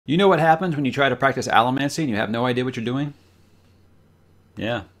You know what happens when you try to practice allomancy and you have no idea what you're doing?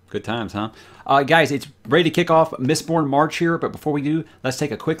 Yeah, good times, huh? Guys, it's ready to kick off Mistborn March here, but before we do, let's take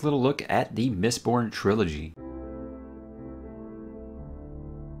a quick little look at the Mistborn trilogy.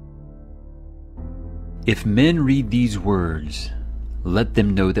 If men read these words, let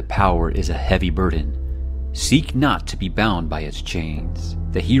them know that power is a heavy burden. Seek not to be bound by its chains.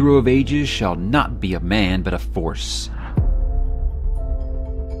 The hero of ages shall not be a man, but a force.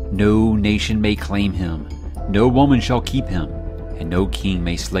 No nation may claim him, no woman shall keep him, and no king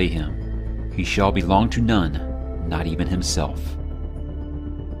may slay him. He shall belong to none, not even himself.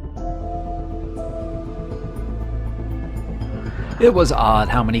 It was odd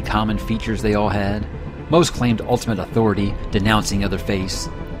how many common features they all had. Most claimed ultimate authority, denouncing other faiths.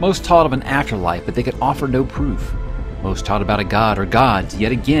 Most taught of an afterlife, but they could offer no proof. Most taught about a god or gods,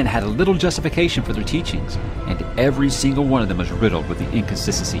 yet again had a little justification for their teachings, and every single one of them was riddled with the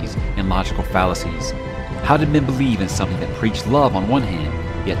inconsistencies and logical fallacies. How did men believe in something that preached love on one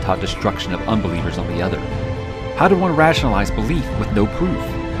hand, yet taught destruction of unbelievers on the other? How did one rationalize belief with no proof?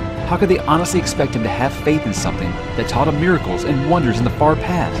 How could they honestly expect him to have faith in something that taught of miracles and wonders in the far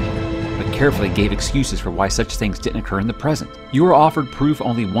past, but carefully gave excuses for why such things didn't occur in the present? You are offered proof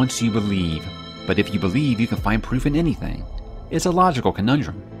only once you believe. But if you believe, you can find proof in anything. It's a logical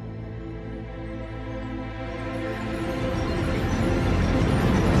conundrum.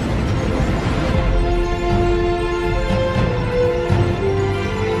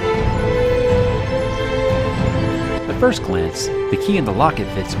 At first glance, the key and the lock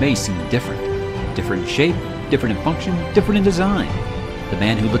it fits may seem different. Different in shape, different in function, different in design. The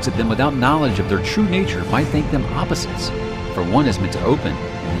man who looks at them without knowledge of their true nature might think them opposites, for one is meant to open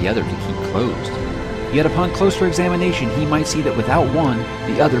and the other to keep closed. Yet upon closer examination he might see that without one,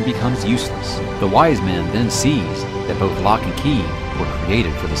 the other becomes useless. The wise man then sees that both lock and key were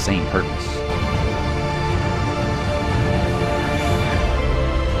created for the same purpose.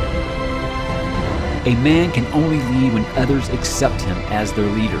 A man can only lead when others accept him as their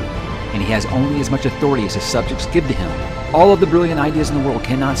leader, and he has only as much authority as his subjects give to him. All of the brilliant ideas in the world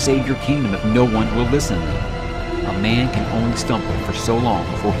cannot save your kingdom if no one will listen to them. A man can only stumble for so long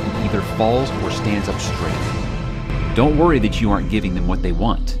before he either falls or stands up straight. Don't worry that you aren't giving them what they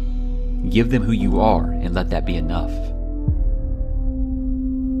want. Give them who you are and let that be enough.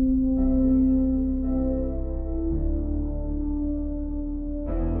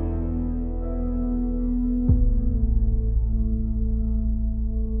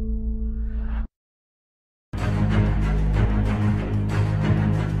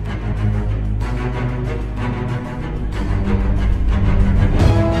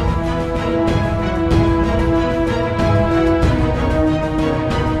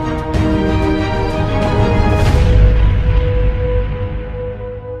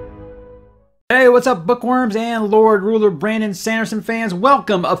 Hey, what's up, bookworms and Lord Ruler Brandon Sanderson fans?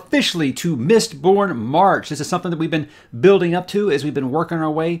 Welcome officially to Mistborn March. This is something that we've been building up to as we've been working our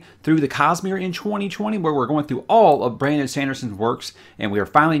way through the Cosmere in 2020, where we're going through all of Brandon Sanderson's works, and we are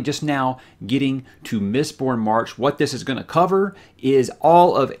finally just now getting to Mistborn March. What this is going to cover is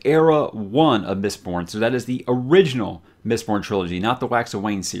all of Era 1 of Mistborn, so that is the original Mistborn trilogy, not the Wax of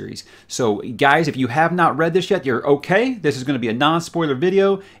Wayne series. So guys, if you have not read this yet, you're okay. This is going to be a non-spoiler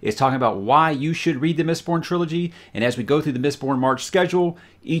video. It's talking about why you should read the Mistborn trilogy. And as we go through the Mistborn March schedule,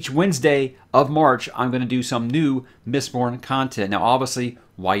 each Wednesday of March, I'm going to do some new Mistborn content. Now, obviously,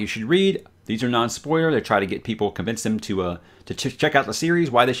 why you should read. These are non-spoiler. They try to get people, convince them to check out the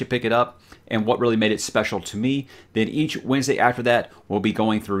series, why they should pick it up, and what really made it special to me. Then each Wednesday after that, we'll be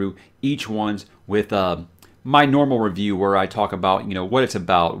going through each ones with my normal review where I talk about, what it's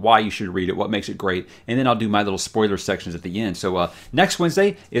about, why you should read it, what makes it great, and then I'll do my little spoiler sections at the end. So next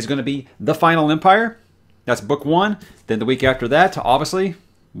Wednesday is going to be The Final Empire. That's book 1. Then the week after that, obviously,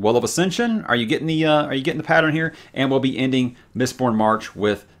 Well of Ascension. Are you getting the pattern here? And we'll be ending Mistborn March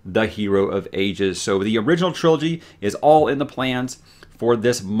with The Hero of Ages. So the original trilogy is all in the plans for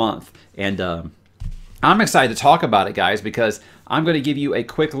this month, and I'm excited to talk about it, guys, because I'm going to give you a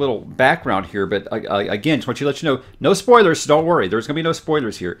quick little background here, but again, just want to let you know, no spoilers, so don't worry. There's going to be no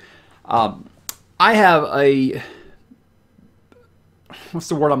spoilers here. I have what's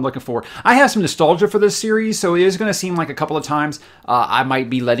the word I'm looking for? I have some nostalgia for this series, so it is going to seem like a couple of times I might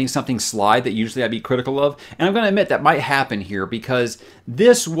be letting something slide that usually I'd be critical of, and I'm going to admit that might happen here because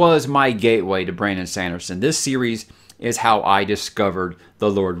this was my gateway to Brandon Sanderson. This series is how I discovered the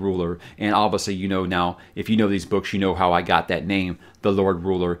Lord Ruler. And obviously, you know now, if you know these books, you know how I got that name, the Lord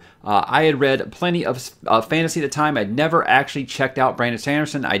Ruler. I had read plenty of fantasy at the time. I'd never actually checked out Brandon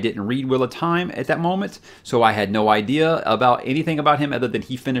Sanderson. I didn't read Wheel of Time at that moment, so I had no idea about anything about him other than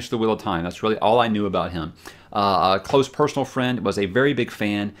he finished the Wheel of Time. That's really all I knew about him. A close personal friend, was a very big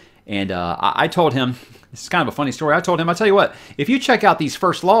fan, and I told him, this is kind of a funny story. I told him, I'll tell you what, if you check out these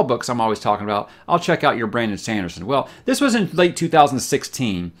first law books I'm always talking about, I'll check out your Brandon Sanderson. Well, this was in late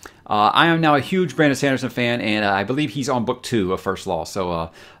 2016. I am now a huge Brandon Sanderson fan, and I believe he's on book 2 of First Law.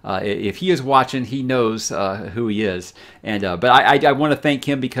 So if he is watching, he knows who he is. And but I want to thank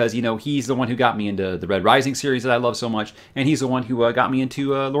him because, you know, he's the one who got me into the Red Rising series that I love so much, and he's the one who got me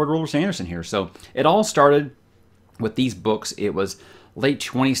into Lord Ruler Sanderson here. So it all started with these books. It was late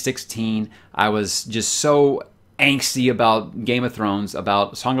 2016. I was just so angsty about Game of Thrones,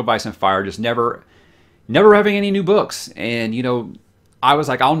 about Song of Ice and Fire, just never having any new books. And, you know, I was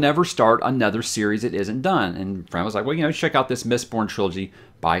like, I'll never start another series that isn't done. And Fran was like, well, you know, check out this Mistborn trilogy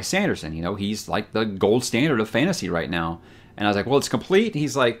by Sanderson. You know, he's like the gold standard of fantasy right now. And I was like, well, it's complete.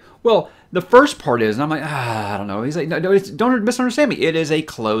 He's like, well, the first part is. And I'm like, I don't know. He's like, no, don't misunderstand me. It is a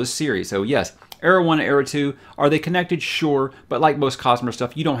closed series. So yes, Era 1 and Era 2, are they connected? Sure. But like most Cosmere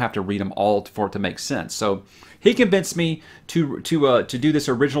stuff, you don't have to read them all for it to make sense. So he convinced me to do this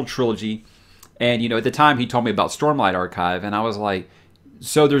original trilogy. And, you know, at the time he told me about Stormlight Archive. And I was like,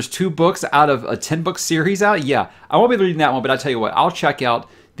 so there's 2 books out of a 10-book series out? Yeah, I won't be reading that one, but I'll tell you what, I'll check out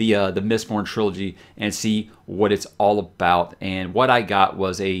the Mistborn trilogy and see what it's all about. And what I got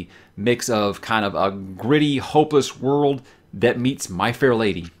was a mix of kind of a gritty, hopeless world that meets My Fair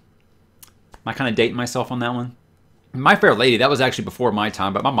Lady. Am I kind of dating myself on that one? My Fair Lady, that was actually before my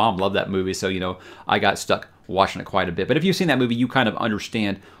time, but my mom loved that movie, so, you know, I got stuck watching it quite a bit. But if you've seen that movie, you kind of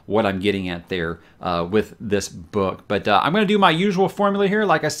understand what I'm getting at there with this book. But I'm going to do my usual formula here.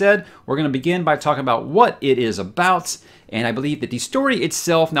 Like I said, we're going to begin by talking about what it is about. And I believe that the story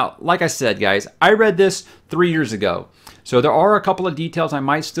itself, now, like I said, guys, I read this 3 years ago. So there are a couple of details I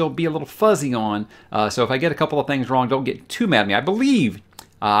might still be a little fuzzy on. So if I get a couple of things wrong, don't get too mad at me. I believe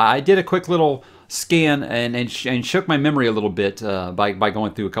I did a quick little scan and shook my memory a little bit by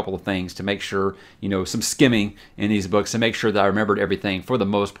going through a couple of things to make sure, you know, some skimming in these books to make sure that I remembered everything for the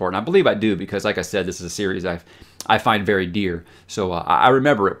most part. And I believe I do because, like I said, this is a series I find very dear. So I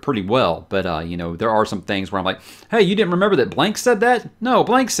remember it pretty well. But, you know, there are some things where I'm like, hey, you didn't remember that blank said that? No,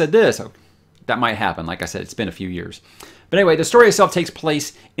 blank said this. That might happen. Like I said, it's been a few years. But anyway, the story itself takes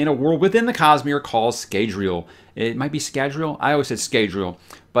place in a world within the Cosmere called Scadrial. It might be Scadrial. I always said Scadrial.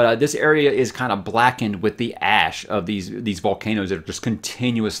 But this area is kind of blackened with the ash of these volcanoes that are just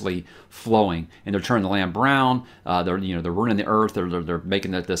continuously flowing, and they're turning the land brown. They're ruining the earth. They're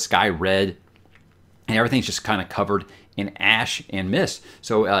making the sky red, and everything's just kind of covered in ash and mist.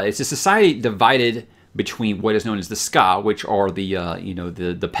 So it's a society divided between what is known as the Ska, which are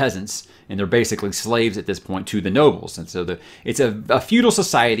the peasants, and they're basically slaves at this point to the nobles. And so it's a feudal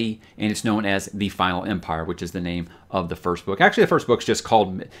society, and it's known as the Final Empire, which is the name of the first book. Actually, the first book's just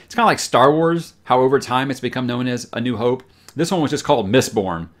called, it's kind of like Star Wars, how over time it's become known as A New Hope. This one was just called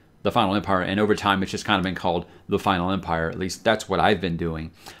Mistborn, the Final Empire, and over time it's just kind of been called the Final Empire. At least that's what I've been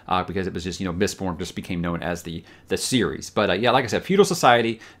doing, because it was just, you know, Mistborn just became known as the series. But yeah, like I said, feudal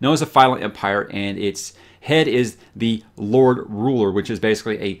society known as the Final Empire, and its head is the Lord Ruler, which is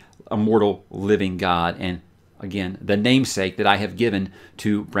basically a immortal living god, and again, the namesake that I have given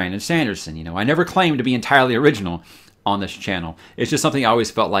to Brandon Sanderson. You know, I never claimed to be entirely original on this channel. It's just something I always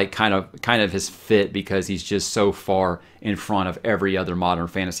felt like kind of his fit, because he's just so far in front of every other modern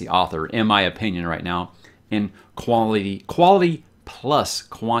fantasy author, in my opinion, right now, in quality plus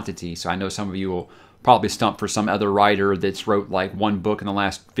quantity. So I know some of you will probably stump for some other writer that's wrote like one book in the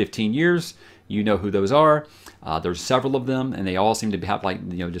last 15 years. You know who those are. There's several of them, and they all seem to have, like,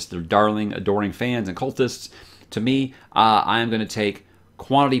 you know, just their darling, adoring fans and cultists. To me, I am going to take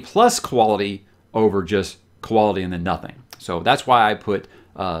quantity plus quality over just quality and then nothing. So that's why I put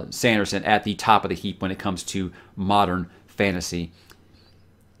Sanderson at the top of the heap when it comes to modern fantasy.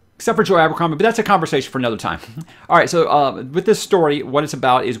 Except for Joe Abercrombie, but that's a conversation for another time. All right, so with this story, what it's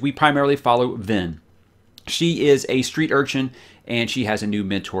about is we primarily follow Vin. She is a street urchin, and she has a new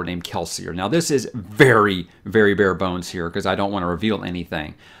mentor named Kelsier. Now, this is very, very bare bones here, because I don't want to reveal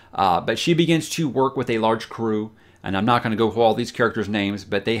anything. But she begins to work with a large crew, and I'm not going to go through all these characters' names,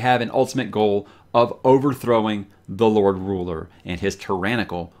 but they have an ultimate goal of overthrowing the Lord Ruler and his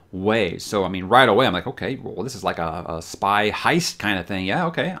tyrannical ways. So, I mean, right away, I'm like, okay, well, this is like a spy heist kind of thing. Yeah,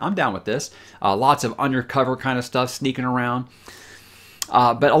 okay, I'm down with this. Lots of undercover kind of stuff sneaking around.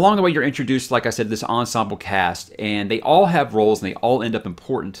 But along the way, you're introduced, like I said, this ensemble cast, and they all have roles, and they all end up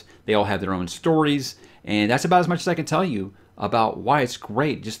important. They all have their own stories, and that's about as much as I can tell you about why it's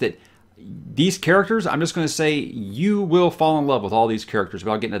great. Just that these characters, I'm just going to say you will fall in love with all these characters,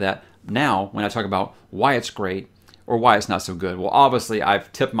 but I'll get into that now when I talk about why it's great or why it's not so good. Well, obviously,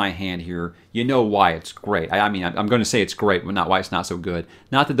 I've tipped my hand here. You know why it's great. I mean, I'm going to say it's great, but not why it's not so good.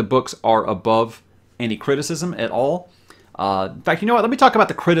 Not that the books are above any criticism at all. In fact, you know what? Let me talk about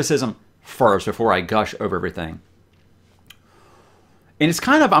the criticism first before I gush over everything. And it's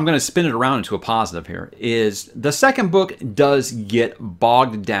kind of, I'm going to spin it around into a positive here, is the second book does get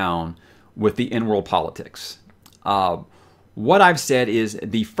bogged down with the in-world politics. What I've said is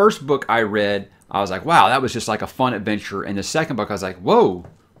the first book I read, I was like, wow, that was just like a fun adventure. And the second book, I was like, whoa,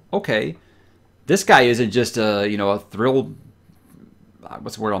 okay. This guy isn't just a, you know, a thrill,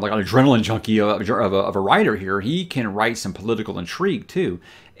 what's the word, like an adrenaline junkie of a writer here. He can write some political intrigue too.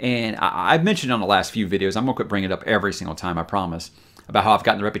 And I've mentioned on the last few videos, I'm going to quit bringing it up every single time, I promise, about how I've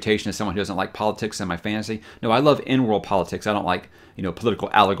gotten the reputation as someone who doesn't like politics in my fantasy. No, I love in-world politics. I don't like, you know, political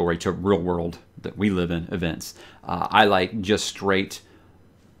allegory to real world that we live in events. I like just straight,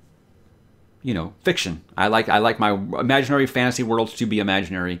 you know, fiction. I like my imaginary fantasy worlds to be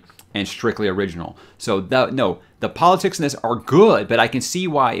imaginary and strictly original. So no, the politics in this are good, but I can see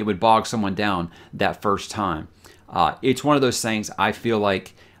why it would bog someone down that first time. It's one of those things I feel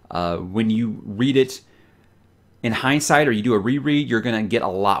like when you read it in hindsight or you do a reread, you're going to get a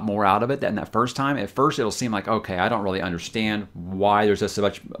lot more out of it than that first time. At first, it'll seem like, okay, I don't really understand why there's so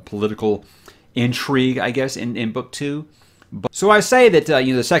much political intrigue, I guess, in book 2. So I say that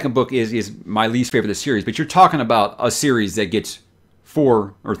you know, the second book is my least favorite of the series, but you're talking about a series that gets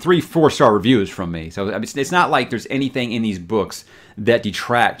 4 or 3 4-star reviews from me. So it's not like there's anything in these books that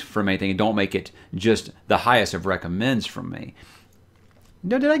detract from anything and don't make it just the highest of recommends from me.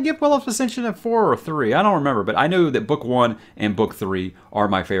 No, did I give Well of Ascension a 4 or 3? I don't remember, but I know that book 1 and book 3 are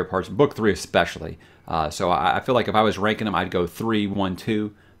my favorite parts. Book 3 especially. So I feel like if I was ranking them, I'd go 3, 1,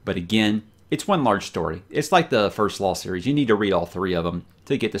 2. But again, it's one large story. It's like the First Law series. You need to read all 3 of them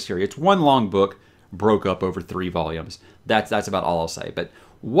to get the series. It's one long book broke up over 3 volumes. That's about all I'll say. But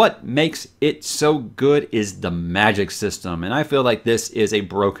what makes it so good is the magic system. And I feel like this is a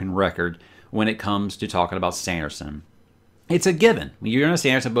broken record when it comes to talking about Sanderson. It's a given. When you're in a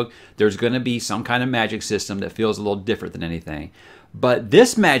Sanderson book, there's going to be some kind of magic system that feels a little different than anything. But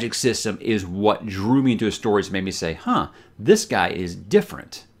this magic system is what drew me into his stories and made me say, huh, this guy is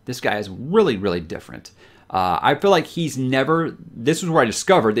different. This guy is really, really different. I feel like he's never, this was where I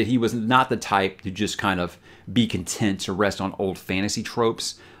discovered that he was not the type to just kind of be content to rest on old fantasy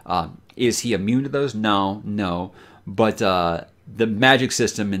tropes. Is he immune to those? No. But the magic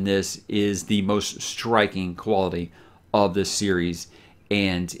system in this is the most striking quality of this series,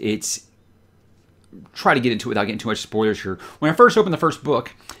 and it's, try to get into it without getting too much spoilers here. When I first opened the first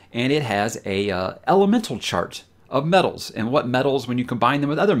book, and it has a elemental chart of metals, and what metals, when you combine them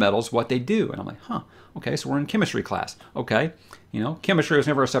with other metals, what they do. And I'm like, huh, okay, so we're in chemistry class. Okay, you know, chemistry was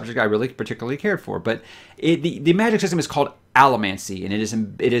never a subject I really particularly cared for, but the magic system is called allomancy, and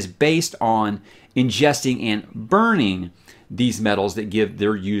it is based on ingesting and burning these metals that give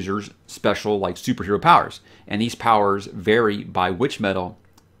their users special, like, superhero powers. And these powers vary by which metal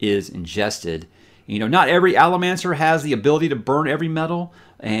is ingested. You know, not every allomancer has the ability to burn every metal,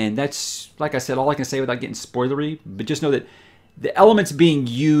 and that's, like I said, all I can say without getting spoilery, but just know that the elements being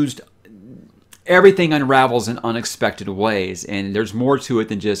used, everything unravels in unexpected ways, and there's more to it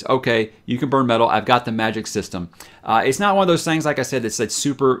than just, okay, you can burn metal, I've got the magic system. It's not one of those things, like I said, that's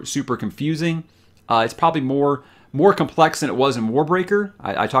super, super confusing. It's probably more complex than it was in Warbreaker.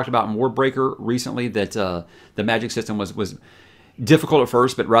 I talked about in Warbreaker recently that the magic system was difficult at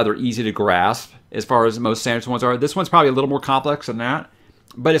first, but rather easy to grasp as far as most Sanderson ones are. This one's probably a little more complex than that,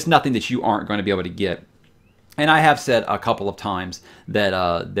 but it's nothing that you aren't going to be able to get. And I have said a couple of times that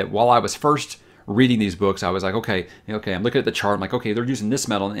that while I was first reading these books, I was like, okay, I'm looking at the chart. I'm like, okay, they're using this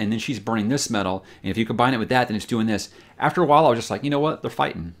metal, and then she's burning this metal, and if you combine it with that, then it's doing this. After a while, I was just like, you know what? They're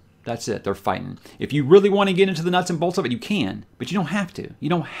fighting. That's it. They're fighting. If you really want to get into the nuts and bolts of it, you can, but you don't have to. You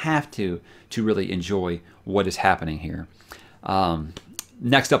don't have to really enjoy what is happening here.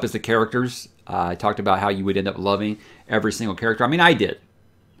 Next up is the characters. I talked about how you would end up loving every single character. I mean, I did.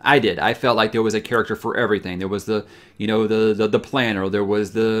 I felt like there was a character for everything. There was the, you know, the planner. There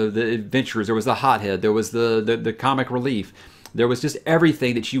was the adventurers. There was the hothead. There was the comic relief. There was just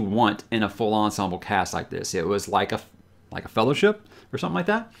everything that you want in a full ensemble cast like this. It was like a fellowship or something like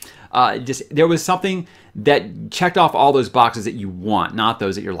that. Just there was something that checked off all those boxes that you want, not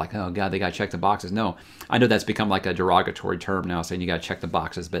those that you're like, oh God, they got to check the boxes. No, I know that's become like a derogatory term now, saying you got to check the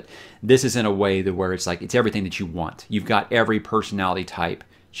boxes, but this is in a way that where it's like it's everything that you want. You've got every personality type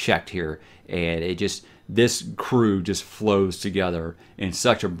checked here, and it just this crew just flows together in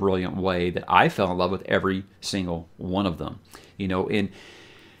such a brilliant way that I fell in love with every single one of them. You know, in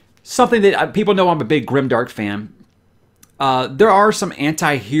something that people know I'm a big grimdark fan. There are some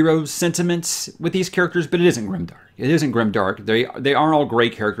anti-hero sentiments with these characters, but it isn't grimdark. It isn't grimdark. They aren't all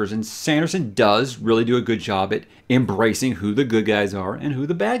great characters, and Sanderson does really do a good job at embracing who the good guys are and who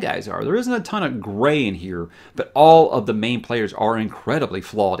the bad guys are. There isn't a ton of gray in here, but all of the main players are incredibly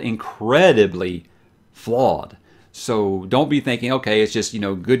flawed. Incredibly flawed. So don't be thinking, okay, it's just, you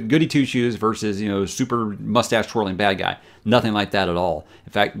know, goody two-shoes versus, you know, super mustache-twirling bad guy. Nothing like that at all.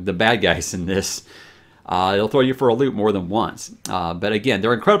 In fact, the bad guys in this, they'll throw you for a loop more than once. But again,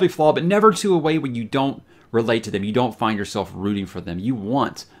 they're incredibly flawed, but never to a way where you don't relate to them. You don't find yourself rooting for them. You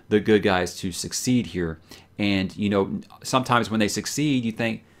want the good guys to succeed here. And, you know, sometimes when they succeed, you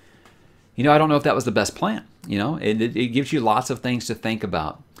think, you know, I don't know if that was the best plan. You know, it gives you lots of things to think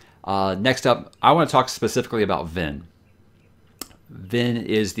about. Next up, I want to talk specifically about Vin. Vin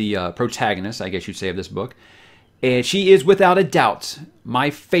is the protagonist, I guess you'd say, of this book. And she is, without a doubt, my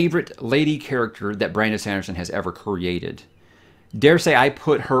favorite lady character that Brandon Sanderson has ever created. Dare say I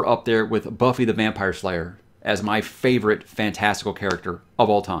put her up there with Buffy the Vampire Slayer as my favorite fantastical character of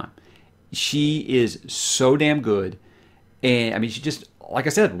all time. She is so damn good. And, I mean, she just, like I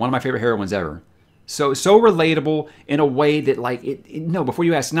said, one of my favorite heroines ever. So relatable in a way that, like, no, before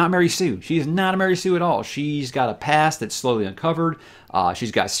you ask, not Mary Sue. She's not a Mary Sue at all. She's got a past that's slowly uncovered.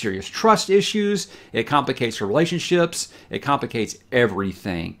 She's got serious trust issues. It complicates her relationships. It complicates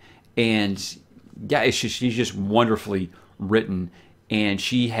everything. And, yeah, she's just wonderfully written. And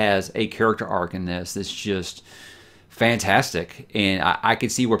she has a character arc in this that's just fantastic. And I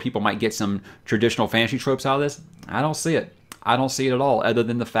could see where people might get some traditional fantasy tropes out of this. I don't see it. I don't see it at all, other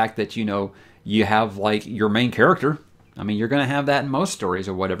than the fact that, you know, you have, like, your main character. I mean, you're going to have that in most stories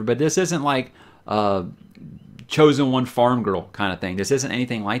or whatever, but this isn't like chosen one farm girl kind of thing. This isn't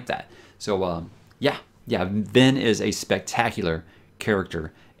anything like that. So, yeah, Vin is a spectacular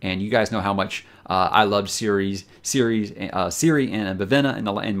character, and you guys know how much I loved Ciri and Vivenna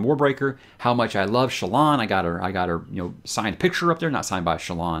and Moorbreaker, how much I love Shallan. I got her, you know, signed picture up there. Not signed by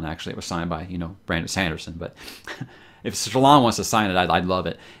Shallan, actually. It was signed by, you know, Brandon Sanderson, but if Shallan wants to sign it, I'd love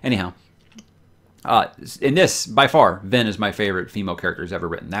it. Anyhow, in this, by far, Vin is my favorite female character who's ever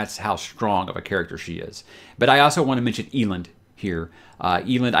written. That's how strong of a character she is. But I also want to mention Eland here.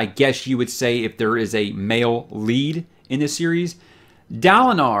 Eland, I guess you would say, if there is a male lead in this series,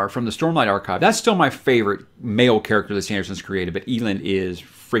 Dalinar from the Stormlight Archive, that's still my favorite male character that Sanderson's created, but Eland is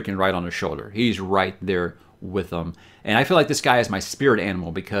freaking right on his shoulder. He's right there with them. And I feel like this guy is my spirit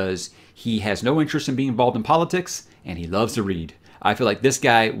animal because he has no interest in being involved in politics, and he loves to read. I feel like this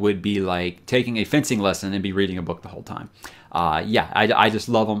guy would be like taking a fencing lesson and be reading a book the whole time. Yeah, I just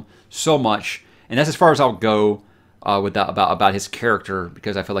love him so much. And that's as far as I'll go with that, about his character,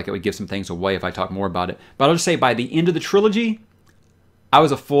 because I feel like it would give some things away if I talk more about it. But I'll just say by the end of the trilogy, I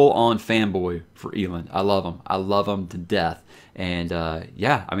was a full-on fanboy for Eland. I love him. I love him to death. And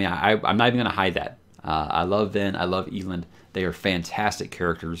yeah, I mean, I'm not even going to hide that. I love Vin. I love Eland. They are fantastic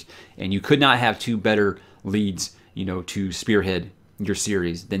characters. And you could not have two better leads, you know, to spearhead your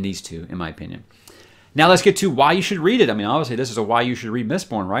series than these two, in my opinion. Now let's get to why you should read it. I mean, obviously this is a why you should read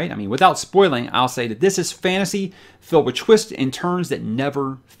Mistborn, right? I mean, without spoiling, I'll say that this is fantasy filled with twists and turns that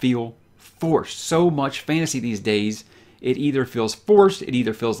never feel forced. So much fantasy these days, it either feels forced, it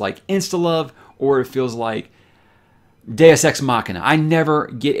either feels like insta-love, or it feels like Deus Ex Machina. I never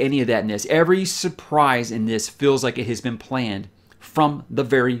get any of that in this. Every surprise in this feels like it has been planned from the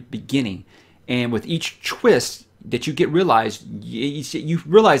very beginning. And with each twist that you you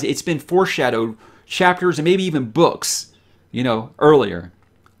realize it's been foreshadowed chapters and maybe even books, you know, earlier.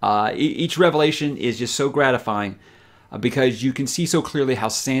 Each revelation is just so gratifying because you can see so clearly how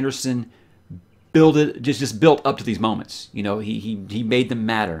Sanderson just built up to these moments. You know, he made them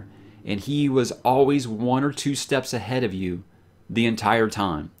matter, and he was always one or two steps ahead of you the entire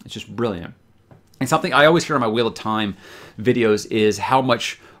time. It's just brilliant. And something I always hear on my Wheel of Time videos is how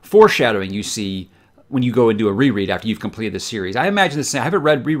much foreshadowing you see when you go and do a reread after you've completed the series. I imagine the same. I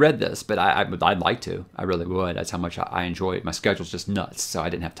haven't reread this, but I'd like to. I really would. That's how much I enjoy it. My schedule's just nuts, so I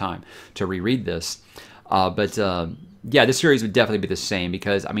didn't have time to reread this. Yeah, this series would definitely be the same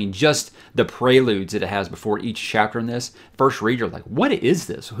because, I mean, just the preludes that it has before each chapter in this, first read, you're like, what is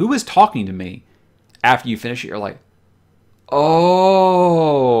this? Who is talking to me? After you finish it, you're like,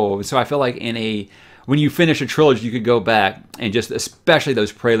 Oh, so I feel like when you finish a trilogy, you could go back and just, especially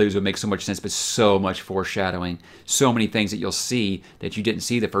those preludes would make so much sense, but so much foreshadowing, so many things that you'll see that you didn't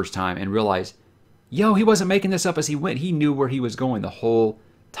see the first time and realize, yo, he wasn't making this up as he went. He knew where he was going the whole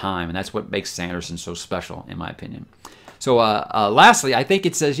time, and that's what makes Sanderson so special, in my opinion. So, lastly, I think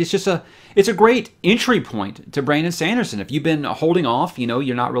it's a great entry point to Brandon Sanderson. If you've been holding off,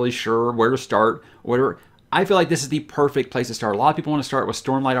 you're not really sure where to start, whatever. I feel like this is the perfect place to start. A lot of people want to start with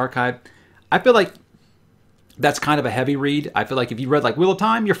Stormlight Archive. I feel like that's kind of a heavy read. I feel like if you read like Wheel of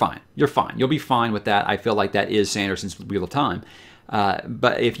Time, you're fine. You're fine. You'll be fine with that. I feel like that is Sanderson's Wheel of Time.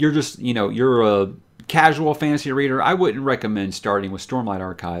 But if you're just, you're a casual fantasy reader, I wouldn't recommend starting with Stormlight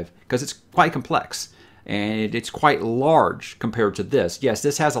Archive because it's quite complex and it's quite large compared to this. Yes,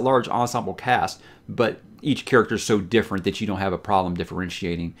 this has a large ensemble cast, but each character is so different that you don't have a problem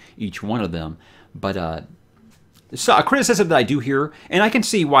differentiating each one of them. But so a criticism that I do hear, and I can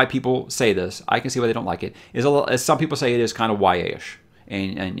see why people say this, I can see why they don't like it, is as some people say it is kind of YA-ish.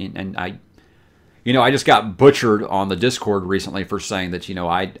 And I just got butchered on the Discord recently for saying that,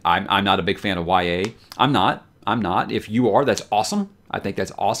 I'm not a big fan of YA. I'm not. If you are, that's awesome. I think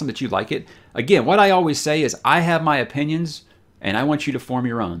that's awesome that you like it. Again, what I always say is I have my opinions, and I want you to form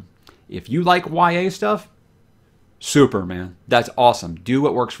your own. If you like YA stuff, super, man. That's awesome. Do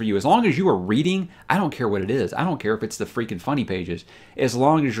what works for you. As long as you are reading, I don't care what it is. I don't care if it's the freaking funny pages. As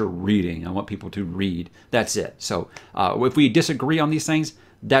long as you're reading, I want people to read. That's it. So if we disagree on these things,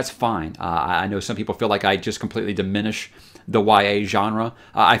 that's fine. I know some people feel like I just completely diminish the YA genre.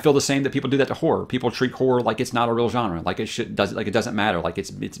 I feel the same that people do that to horror. People treat horror like it's not a real genre, like it doesn't matter, like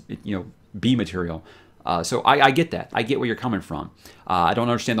it's B material. So I get that. I get where you're coming from. I don't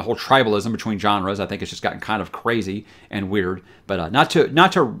understand the whole tribalism between genres. I think it's just gotten kind of crazy and weird. But not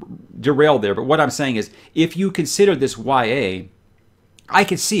to derail there. But what I'm saying is, if you consider this YA, I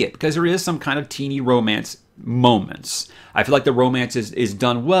can see it because there is some kind of teeny romance moments. I feel like the romance is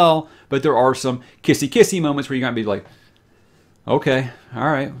done well, but there are some kissy moments where you're gonna be like, okay, all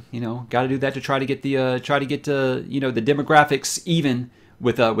right, got to do that to try to get the the demographics even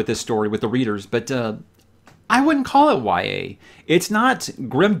with this story with the readers. But I wouldn't call it YA. It's not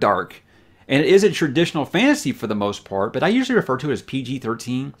grimdark, and it is a traditional fantasy for the most part. But I usually refer to it as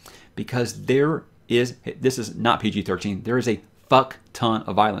PG-13 because this is not PG-13. There is a fuck ton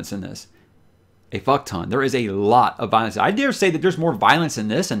of violence in this. A fuck ton. There is a lot of violence. I dare say that there's more violence in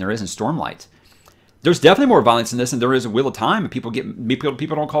this than there is in Stormlight. There's definitely more violence in this than there is in Wheel of Time. People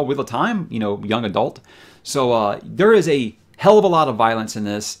don't call Wheel of Time, young adult. So there is a hell of a lot of violence in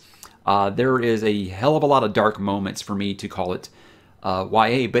this. There is a hell of a lot of dark moments for me to call it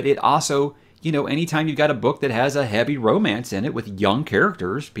YA. But it also, anytime you've got a book that has a heavy romance in it with young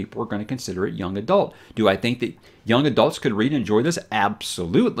characters, people are going to consider it young adult. Do I think that young adults could read and enjoy this?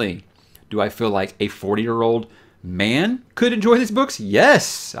 Absolutely. Do I feel like a 40-year-old man could enjoy these books?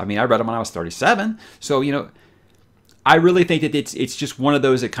 Yes. I mean, I read them when I was 37. So, I really think that it's just one of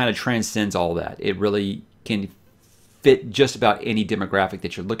those that kind of transcends all that. It really can fit just about any demographic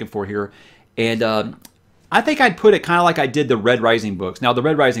that you're looking for here. And I think I'd put it kind of like I did the Red Rising books. Now, the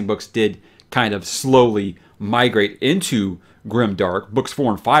Red Rising books did kind of slowly migrate into grimdark. Books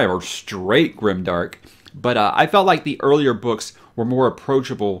 4 and 5 are straight grimdark. But I felt like the earlier books were more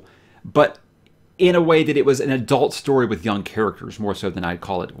approachable, but in a way that it was an adult story with young characters, more so than I'd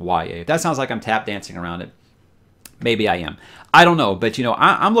call it YA. If that sounds like I'm tap dancing around it, maybe I am. I don't know, but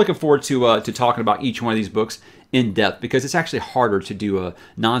I'm looking forward to talking about each one of these books in depth because it's actually harder to do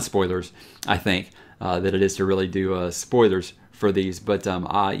non-spoilers, I think, than it is to really do spoilers for these. But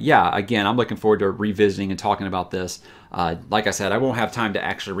yeah, again, I'm looking forward to revisiting and talking about this. Like I said, I won't have time to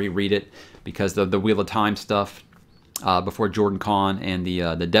actually reread it because the Wheel of Time stuff before Jordan Kahn and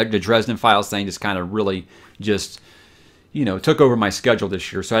the Dresden Files thing just kind of really just took over my schedule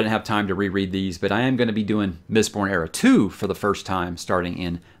this year, so I didn't have time to reread these. But I am going to be doing Mistborn Era 2 for the first time starting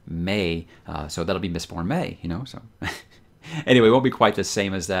in May, so that'll be Mistborn May, so anyway, it won't be quite the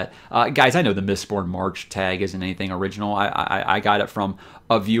same as that. Guys, I know the Mistborn March tag isn't anything original. I got it from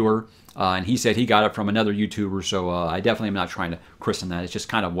a viewer, and he said he got it from another YouTuber, so I definitely am not trying to christen that. It's just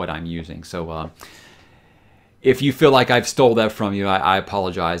kind of what I'm using. So if you feel like I've stole that from you, I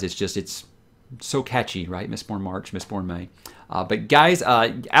apologize. It's so catchy, right? Mistborn March, Mistborn May. But guys,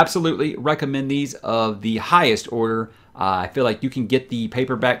 absolutely recommend these of the highest order. I feel like you can get the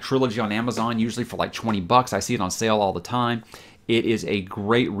paperback trilogy on Amazon usually for like 20 bucks. I see it on sale all the time. It is a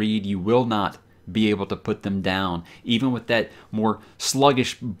great read. You will not be able to put them down. Even with that more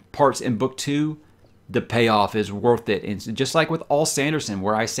sluggish parts in book 2, the payoff is worth it. And just like with all Sanderson,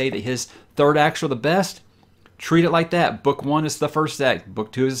 where I say that his third acts are the best, treat it like that. Book 1 is the first act,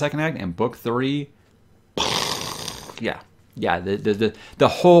 Book 2 is the second act, and Book 3, yeah, the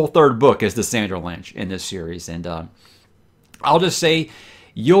whole third book is the Sandra Lynch in this series. And I'll just say,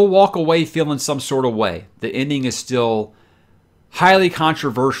 you'll walk away feeling some sort of way. The ending is still highly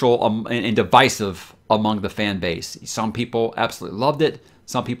controversial and divisive among the fan base. Some people absolutely loved it.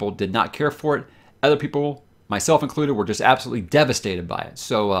 Some people did not care for it. Other people, myself included, were just absolutely devastated by it.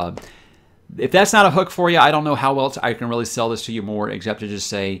 So if that's not a hook for you, I don't know how else I can really sell this to you more, except to just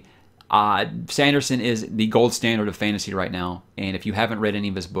say Sanderson is the gold standard of fantasy right now. And if you haven't read any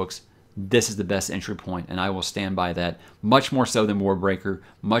of his books, this is the best entry point, and I will stand by that. Much more so than Warbreaker,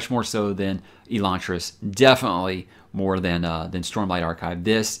 much more so than Elantris, definitely more than Stormlight Archive.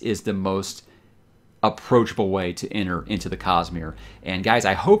 This is the most approachable way to enter into the Cosmere. And guys,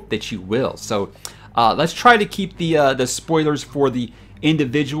 I hope that you will. So let's try to keep the spoilers for the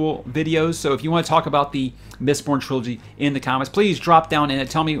individual videos. So if you want to talk about the Mistborn trilogy in the comments, please drop down in it.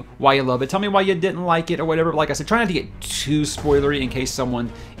 Tell me why you love it. Tell me why you didn't like it or whatever. Like I said, try not to get too spoilery in case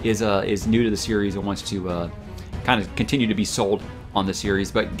someone is new to the series and wants to kind of continue to be sold on the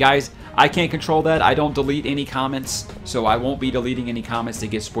series. But guys, I can't control that. I don't delete any comments, so I won't be deleting any comments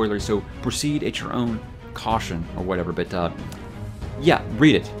that get spoilery. So proceed at your own caution or whatever. But yeah,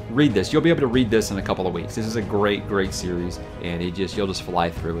 read it. Read this. You'll be able to read this in a couple of weeks. This is a great, great series, and you'll just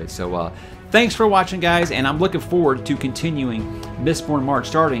fly through it. So thanks for watching, guys, and I'm looking forward to continuing Mistborn March,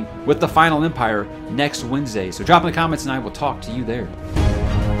 starting with the Final Empire next Wednesday. So drop in the comments, and I will talk to you there.